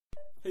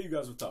Hey you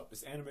guys, what's up?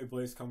 It's Anime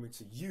Blaze coming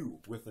to you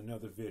with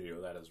another video,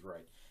 that is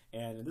right.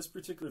 And in this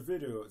particular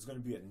video, it's going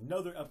to be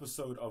another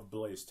episode of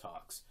Blaze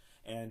Talks.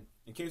 And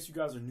in case you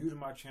guys are new to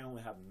my channel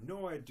and have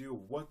no idea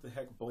what the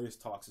heck Blaze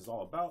Talks is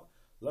all about,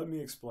 let me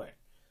explain.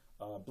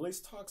 Blaze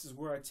Talks is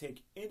where I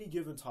take any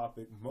given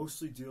topic,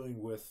 mostly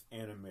dealing with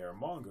anime or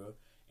manga,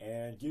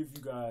 and give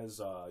you guys,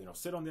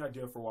 sit on the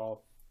idea for a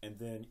while, and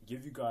then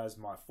give you guys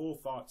my full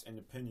thoughts and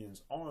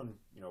opinions on,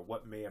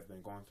 what may have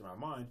been going through my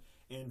mind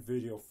in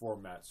video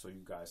format so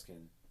you guys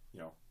can,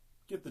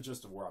 get the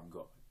gist of where I'm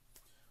going.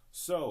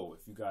 So,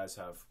 if you guys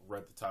have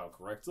read the title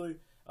correctly,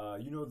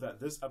 you know that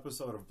this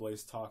episode of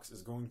Blaze Talks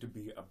is going to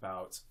be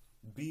about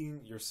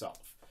being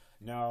yourself.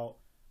 Now,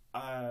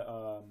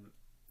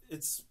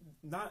 it's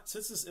not,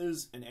 since this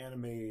is an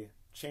anime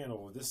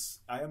channel,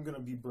 I am going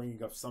to be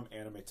bringing up some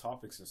anime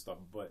topics and stuff,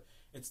 but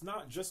it's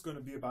not just going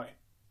to be about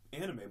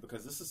anime,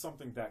 because this is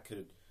something that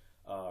could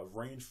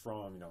range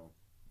from,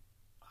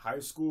 high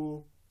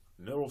school,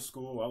 middle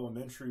school,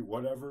 elementary,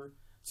 whatever,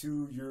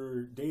 to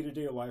your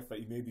day-to-day life that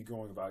you may be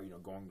going about,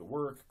 going to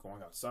work,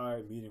 going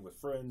outside, meeting with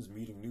friends,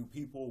 meeting new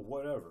people,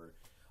 whatever.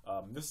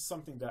 This is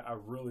something that I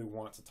really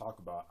want to talk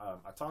about.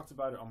 I talked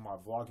about it on my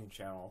vlogging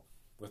channel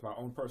with my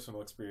own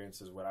personal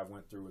experiences, what I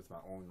went through with my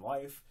own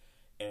life,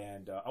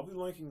 and I'll be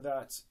linking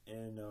that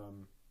in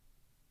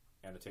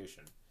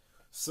annotation.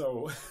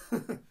 So,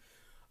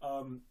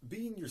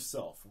 being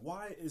yourself.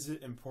 Why is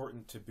it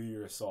important to be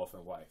yourself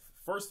in life?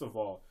 First of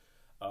all,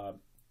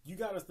 you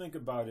got to think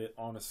about it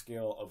on a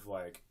scale of,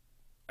 like,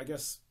 I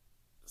guess,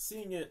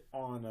 seeing it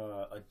on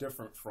a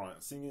different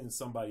front, seeing it in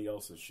somebody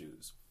else's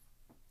shoes.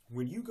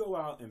 When you go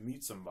out and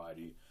meet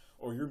somebody,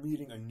 or you're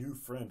meeting a new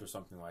friend or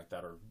something like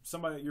that, or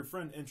your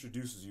friend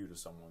introduces you to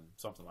someone,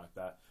 something like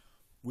that,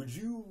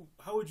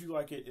 how would you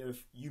like it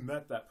if you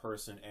met that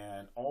person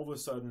and all of a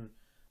sudden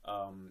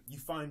you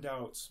find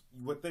out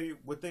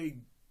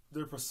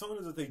their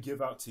persona that they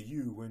give out to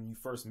you when you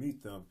first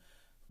meet them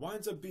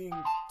winds up being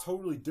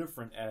totally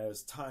different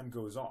as time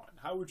goes on?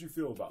 How would you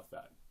feel about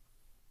that?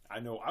 I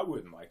know I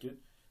wouldn't like it.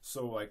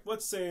 So, like,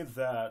 let's say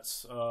that,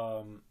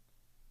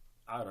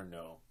 I don't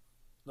know,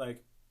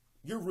 like,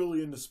 you're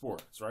really into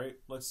sports, right?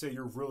 Let's say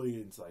you're really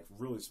into, like,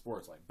 really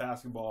sports, like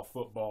basketball,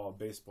 football,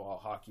 baseball,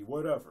 hockey,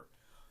 whatever.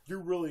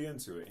 You're really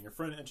into it, and your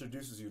friend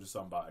introduces you to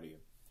somebody,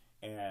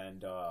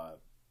 and,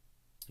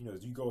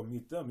 you go and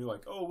meet them. You're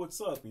like, oh, what's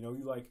up? You're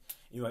like,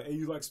 hey,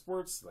 you like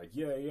sports? Like,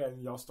 yeah,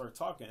 and y'all start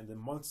talking, and then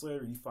months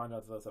later, you find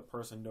out that the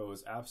person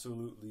knows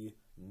absolutely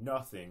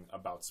nothing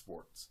about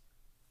sports.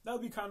 That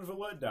would be kind of a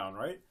letdown,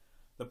 right?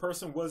 The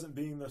person wasn't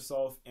being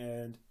themselves,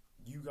 and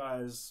you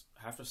guys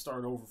have to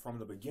start over from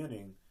the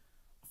beginning,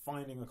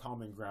 finding a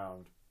common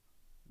ground,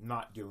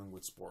 not dealing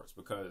with sports,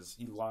 because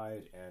he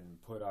lied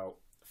and put out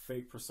a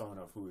fake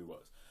persona of who he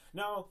was.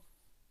 Now,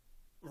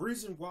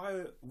 reason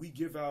why we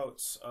give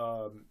out,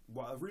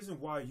 the reason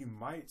why you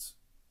might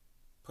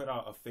put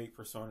out a fake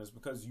persona is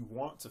because you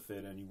want to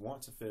fit in. You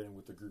want to fit in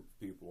with a group of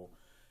people,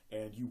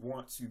 and you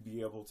want to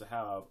be able to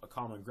have a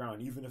common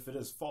ground, even if it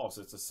is false.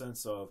 It's a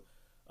sense of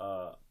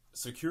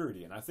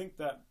security, and I think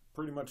that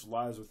pretty much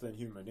lies within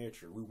human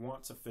nature. We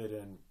want to fit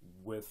in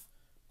with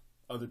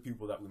other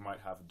people that we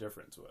might have a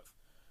difference with.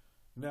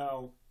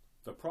 Now,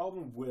 the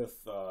problem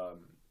with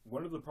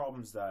one of the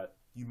problems that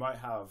you might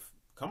have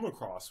come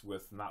across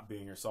with not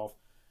being yourself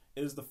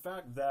is the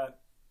fact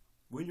that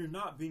when you're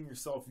not being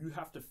yourself, you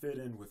have to fit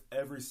in with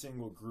every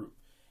single group,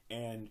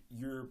 and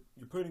you're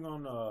putting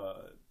on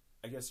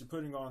you're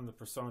putting on the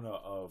persona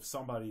of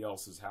somebody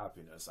else's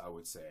happiness, I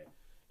would say.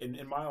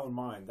 In my own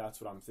mind,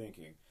 that's what I'm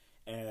thinking.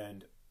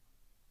 And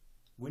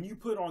when you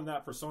put on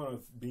that persona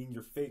of being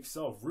your fake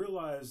self,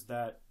 realize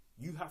that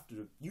you have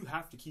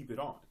to keep it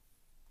on.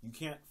 You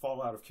can't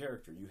fall out of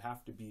character. You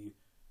have to be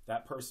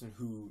that person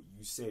who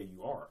you say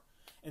you are.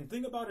 And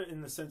think about it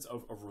in the sense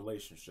of a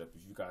relationship.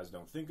 If you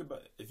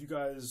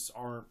guys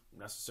aren't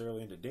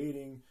necessarily into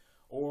dating,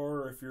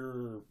 or if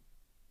you're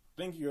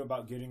thinking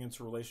about getting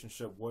into a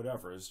relationship,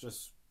 whatever, it's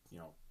just,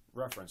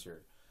 reference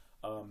here.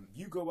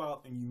 You go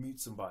out and you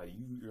meet somebody,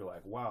 you're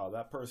like, wow,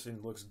 that person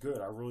looks good,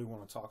 I really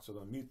want to talk to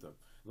them, meet them.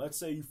 Let's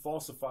say you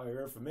falsify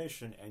your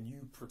information and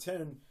you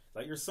pretend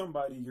that you're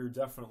somebody you're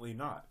definitely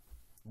not.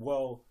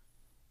 Well,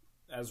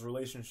 as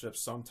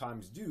relationships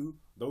sometimes do,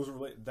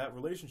 that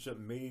relationship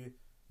may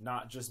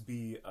not just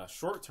be a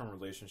short-term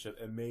relationship,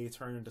 it may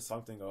turn into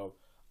something of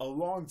a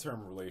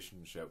long-term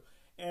relationship.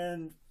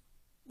 And,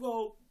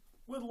 well,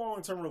 with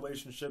long-term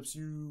relationships,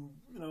 you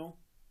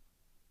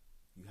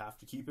have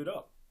to keep it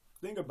up.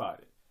 Think about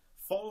it.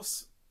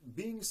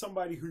 Being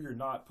somebody who you're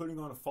not, putting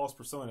on a false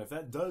persona, if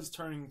that does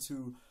turn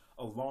into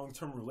a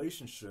long-term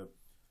relationship,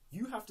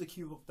 you have to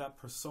keep up that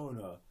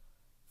persona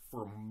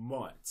for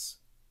months.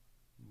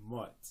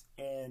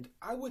 And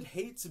I would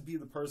hate to be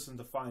the person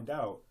to find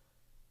out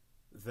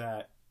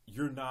that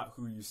you're not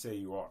who you say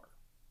you are,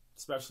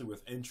 especially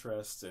with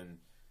interests and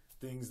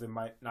things that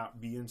might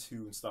not be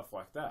into and stuff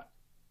like that,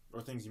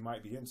 or things you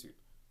might be into.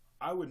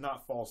 I would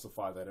not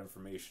falsify that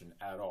information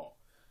at all.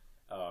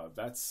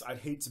 I'd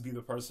hate to be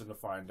the person to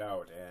find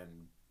out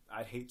and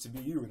I'd hate to be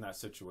you in that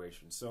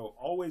situation. So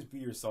always be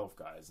yourself,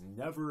 guys.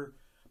 Never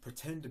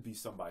pretend to be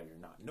somebody you're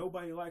not.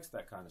 Nobody likes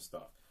that kind of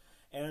stuff.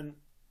 And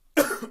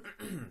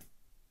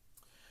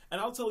and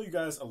I'll tell you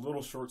guys a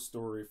little short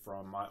story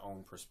from my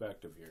own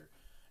perspective here.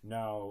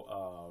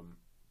 Now,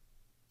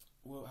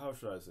 well, how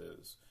should I say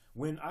this?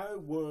 When I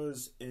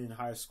was in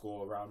high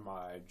school, around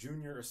my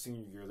junior or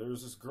senior year, there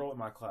was this girl in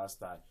my class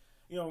that,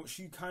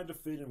 she kind of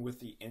fit in with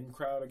the in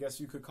crowd, I guess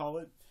you could call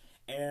it.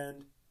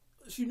 And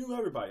she knew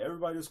everybody.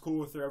 Everybody was cool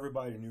with her.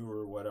 Everybody knew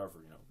her,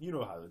 whatever, You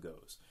know how it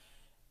goes.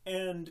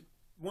 And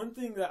one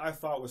thing that I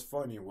thought was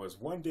funny was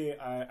one day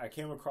I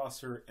came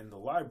across her in the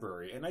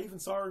library, and I even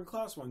saw her in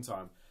class one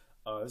time.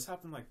 This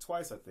happened like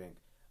twice, I think.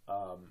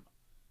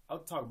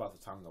 I'll talk about the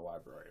time in the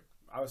library.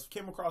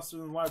 Came across her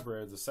in the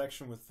library, the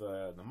section with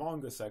the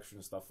manga section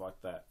and stuff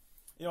like that.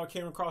 I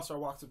came across her, I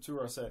walked up to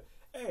her, I said,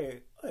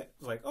 hey,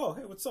 like, oh,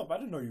 hey, what's up? I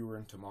didn't know you were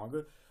into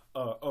manga.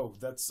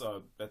 That's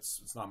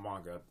it's not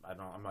manga.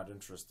 I'm not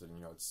interested.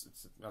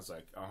 It's. I was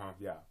like,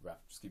 yeah,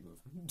 just keep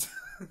moving.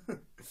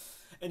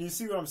 And you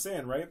see what I'm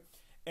saying, right?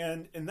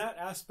 And in that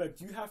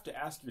aspect, you have to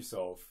ask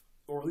yourself,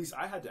 or at least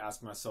I had to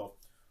ask myself,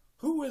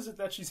 who is it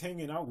that she's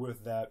hanging out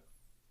with that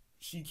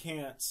she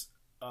can't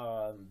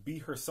be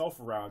herself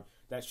around,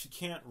 that she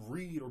can't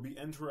read or be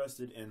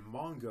interested in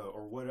manga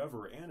or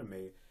whatever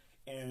anime,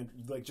 and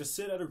like just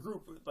sit at a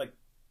group, like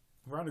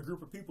around a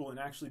group of people and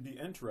actually be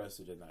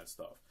interested in that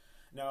stuff.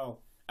 Now,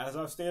 as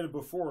I've stated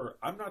before,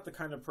 I'm not the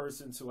kind of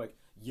person to like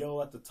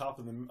yell at the top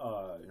of the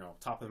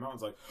top of the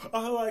mountains like,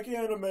 I like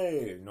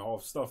anime,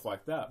 stuff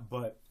like that.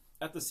 But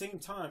at the same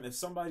time, if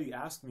somebody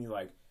asked me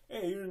like,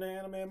 hey, you into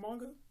anime and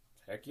manga?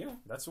 Heck yeah,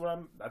 that's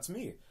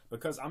me.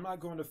 Because I'm not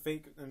going to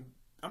fake, and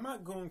I'm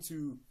not going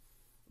to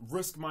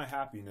risk my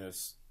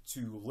happiness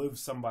to live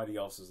somebody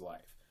else's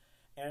life.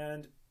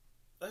 And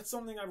that's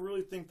something I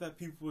really think that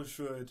people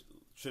should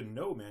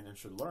know, man, and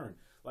should learn.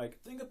 Like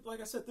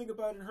I said, think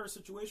about it in her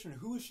situation.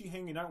 Who is she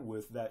hanging out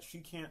with that she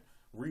can't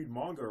read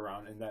manga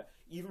around, and that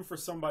even for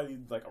somebody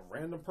like a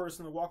random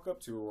person to walk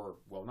up to her, or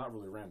well, not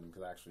really random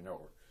because I actually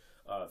know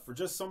her, for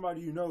just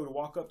somebody to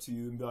walk up to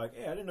you and be like,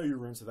 hey, I didn't know you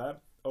were into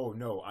that. Oh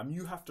no,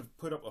 you have to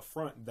put up a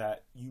front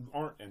that you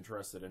aren't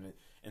interested in it,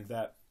 and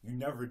that you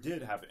never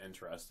did have an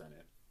interest in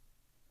it.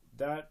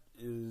 That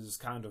is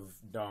kind of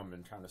dumb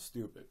and kind of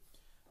stupid.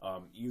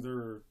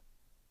 Either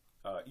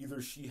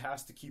she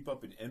has to keep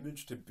up an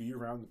image to be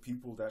around the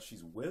people that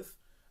she's with,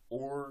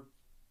 or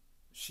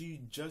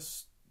she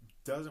just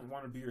doesn't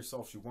want to be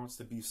herself. She wants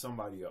to be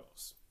somebody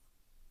else.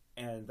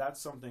 And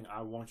that's something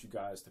I want you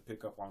guys to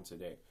pick up on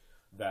today.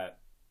 That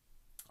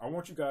I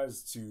want you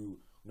guys to,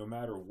 no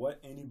matter what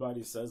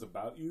anybody says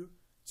about you,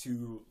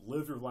 to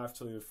live your life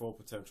to your full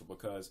potential.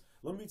 Because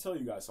let me tell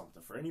you guys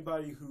something. For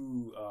anybody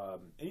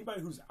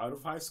who's out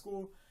of high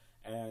school,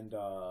 and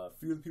a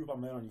few of the people I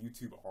met on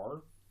YouTube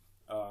are,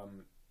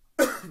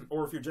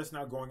 or if you're just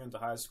now going into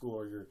high school,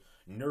 or you're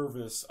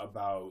nervous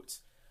about,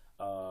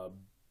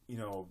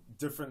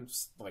 different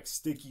like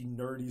sticky,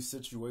 nerdy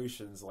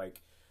situations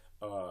like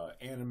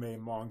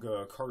anime,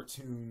 manga,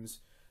 cartoons,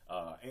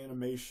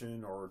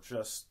 animation, or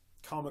just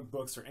comic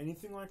books or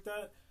anything like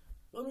that,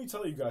 let me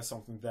tell you guys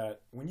something,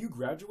 that when you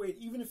graduate,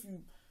 even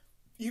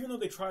though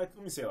they try,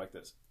 let me say it like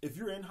this, if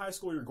you're in high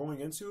school, you're going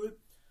into it,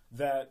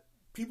 that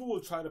people will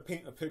try to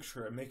paint a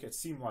picture and make it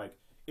seem like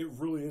it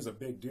really is a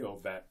big deal,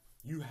 that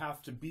you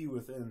have to be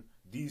within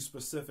these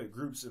specific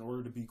groups in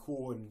order to be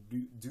cool and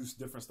do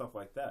different stuff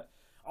like that.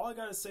 All I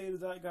gotta say to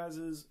that, guys,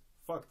 is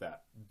fuck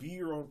that. Be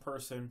your own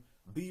person,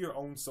 be your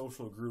own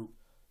social group,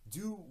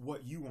 do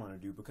what you want to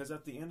do, because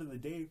at the end of the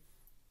day,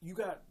 you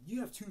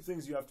have two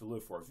things you have to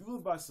live for. If you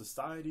live by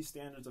society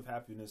standards of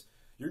happiness,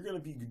 you're going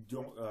to be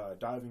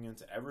diving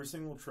into every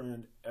single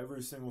trend,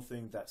 every single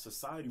thing that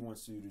society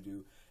wants you to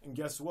do. And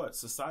guess what?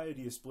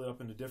 Society is split up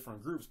into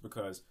different groups,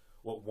 because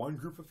what one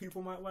group of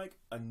people might like,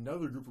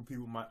 another group of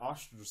people might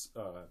ostracize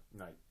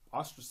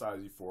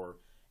you for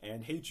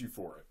and hate you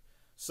for it.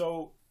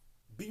 So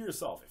be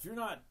yourself. If you're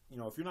not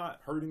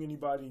hurting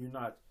anybody, you're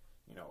not,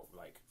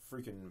 like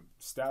freaking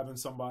stabbing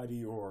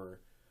somebody or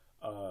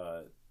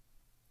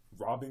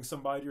robbing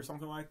somebody or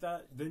something like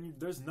that, then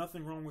there's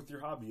nothing wrong with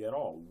your hobby at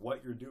all,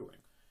 what you're doing.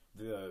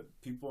 The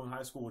people in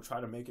high school will try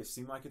to make it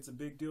seem like it's a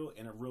big deal,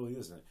 and it really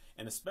isn't.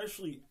 And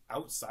especially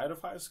outside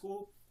of high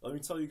school, let me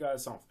tell you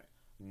guys something.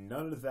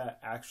 None of that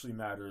actually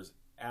matters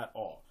at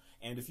all.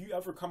 And if you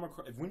ever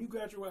when you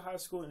graduate high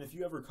school, and if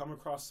you ever come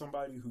across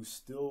somebody who's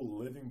still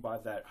living by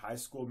that high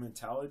school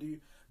mentality,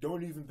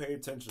 don't even pay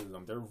attention to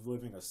them. They're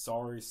living a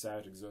sorry,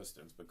 sad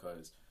existence,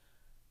 because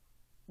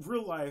in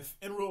real life,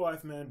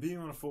 man, being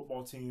on a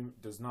football team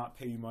does not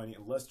pay you money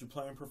unless you're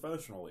playing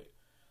professionally.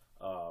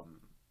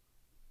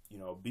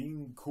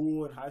 Being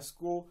cool in high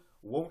school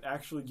won't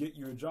actually get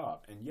you a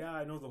job. And yeah,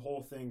 I know the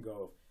whole thing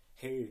of,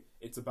 hey,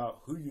 it's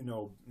about who you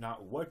know,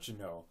 not what you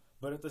know.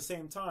 But at the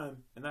same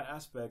time, in that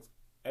aspect,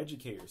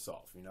 educate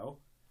yourself,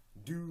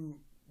 do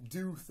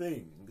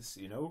things,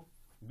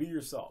 be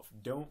yourself.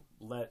 Don't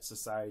let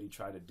society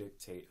try to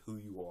dictate who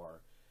you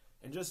are,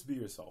 and just be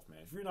yourself, man.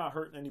 If you're not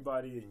hurting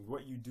anybody, and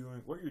what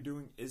you're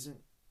doing isn't,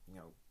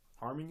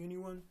 harming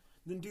anyone,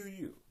 then do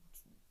you.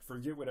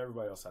 Forget what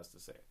everybody else has to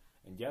say.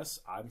 And yes,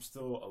 I'm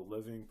still a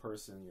living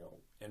person,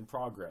 in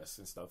progress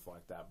and stuff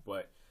like that.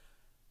 But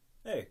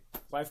hey,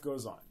 life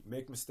goes on. You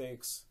make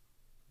mistakes,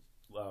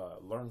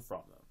 learn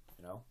from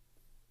them,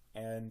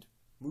 and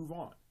move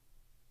on.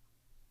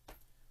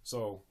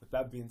 So, with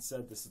that being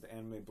said, this is the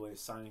Anime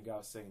Blaze signing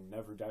out, saying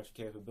never doubt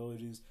your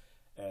capabilities,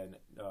 and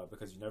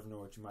because you never know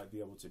what you might be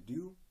able to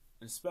do,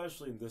 and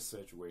especially in this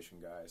situation,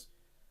 guys,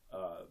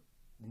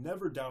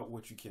 never doubt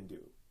what you can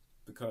do.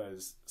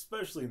 Because,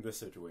 especially in this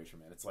situation,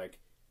 man, it's like,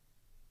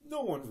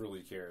 no one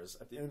really cares.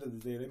 At the end of the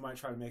day, they might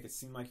try to make it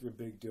seem like you're a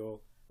big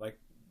deal, like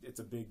it's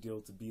a big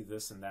deal to be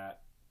this and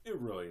that. It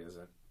really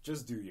isn't.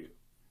 Just do you.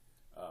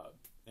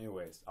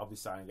 Anyways, I'll be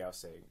signing out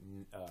saying,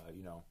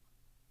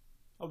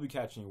 I'll be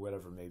catching you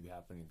whatever may be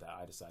happening that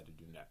I decide to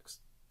do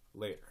next.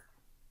 Later.